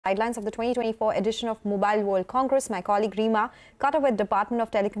Guidelines of the 2024 edition of Mobile World Congress. My colleague Reema caught up with Department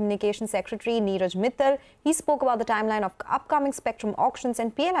of Telecommunications Secretary Neeraj Mittal. He spoke about the timeline of upcoming spectrum auctions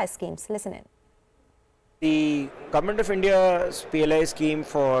and PLI schemes. Listen in. The Government of India's PLI scheme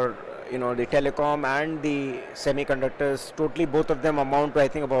for the telecom and the semiconductors, totally both of them amount to I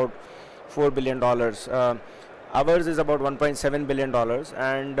think about $4 billion. Ours is about $1.7 billion,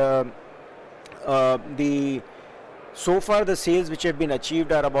 and so far the sales which have been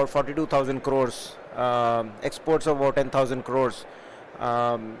achieved are about 42,000 crores, exports of about 10,000 crores,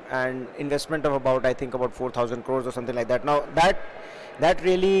 and investment of about I think about 4,000 crores or something like that. Now that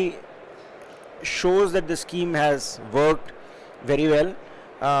really shows that the scheme has worked very well.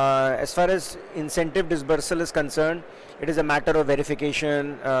 As far as incentive disbursal is concerned, it is a matter of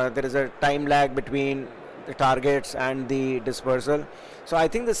verification. There is a time lag between the targets and the disbursal. So I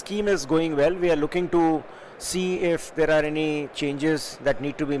think the scheme is going well. We are looking to see if there are any changes that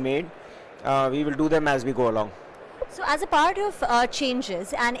need to be made. We will do them as we go along. So as a part of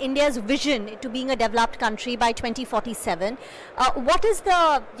changes and India's vision to being a developed country by 2047, what is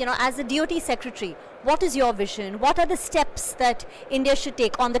the, as the DoT Secretary, what is your vision? What are the steps that India should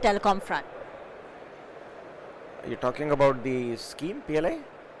take on the telecom front? You're talking about the scheme, PLI?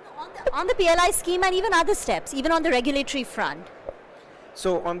 On the PLI scheme and even other steps, even on the regulatory front.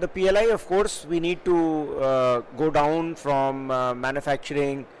 So on the PLI, of course, we need to go down from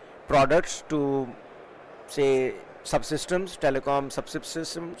manufacturing products to, say, subsystems, telecom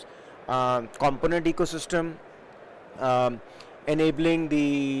subsystems, component ecosystem, enabling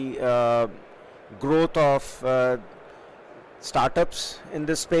the growth of startups in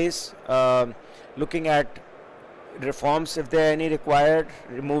this space, looking at reforms if there are any required,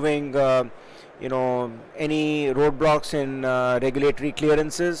 removing any roadblocks in regulatory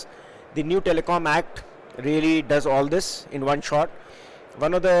clearances. The new Telecom Act really does all this in one shot.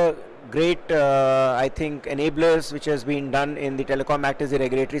 One of the great, I think, enablers which has been done in the Telecom Act is the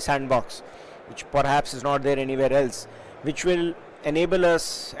regulatory sandbox, which perhaps is not there anywhere else, which will enable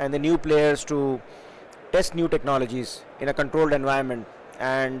us and the new players to test new technologies in a controlled environment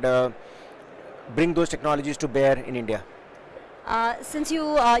and bring those technologies to bear in India. Since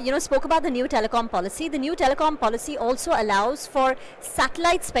you spoke about the new telecom policy also allows for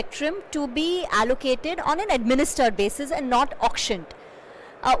satellite spectrum to be allocated on an administered basis and not auctioned.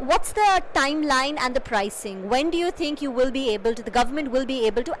 What's the timeline and the pricing? When do you think the government will be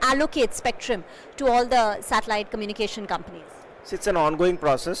able to allocate spectrum to all the satellite communication companies? So it's an ongoing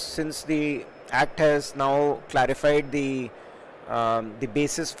process. Since the Act has now clarified the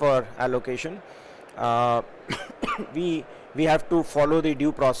basis for allocation, we have to follow the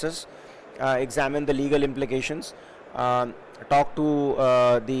due process, examine the legal implications, talk to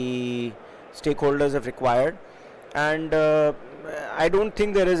the stakeholders if required, and I don't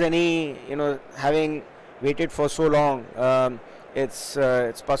think there is any, having waited for so long, it's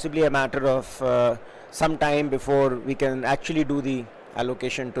possibly a matter of some time before we can actually do the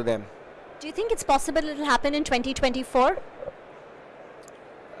allocation to them. Do you think it's possible it will happen in 2024?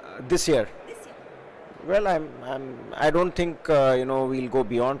 This year. Well, I don't think we'll go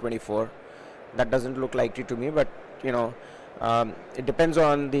beyond 24. That doesn't look likely to me. But it depends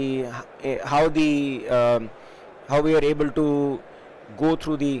on how we are able to go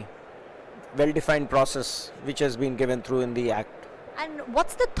through the well-defined process which has been given through in the Act. And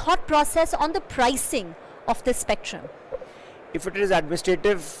what's the thought process on the pricing of this spectrum? If it is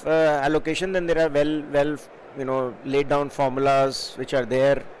administrative allocation, then there are well laid down formulas which are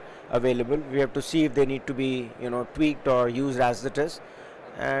there available. We have to see if they need to be tweaked or used as it is,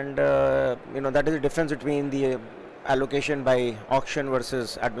 and that is the difference between the allocation by auction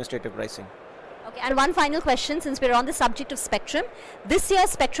versus administrative pricing. Okay, and one final question, since we're on the subject of spectrum. This year's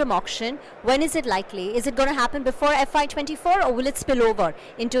spectrum auction, when is it likely? Is it going to happen before FY24 or will it spill over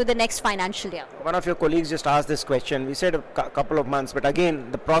into the next financial year? One of your colleagues just asked this question. We said a couple of months, but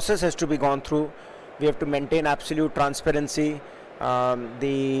again, the process has to be gone through. We have to maintain absolute transparency. All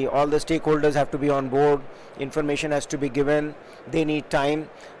the stakeholders have to be on board. Information has to be given. They need time.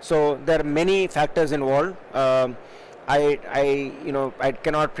 So there are many factors involved. I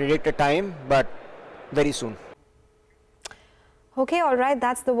cannot predict a time, but very soon. Okay, all right.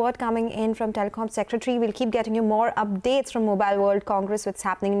 That's the word coming in from Telecom Secretary. We'll keep getting you more updates from Mobile World Congress, what's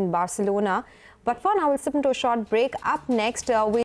happening in Barcelona. But for now, we'll slip into a short break. Up next,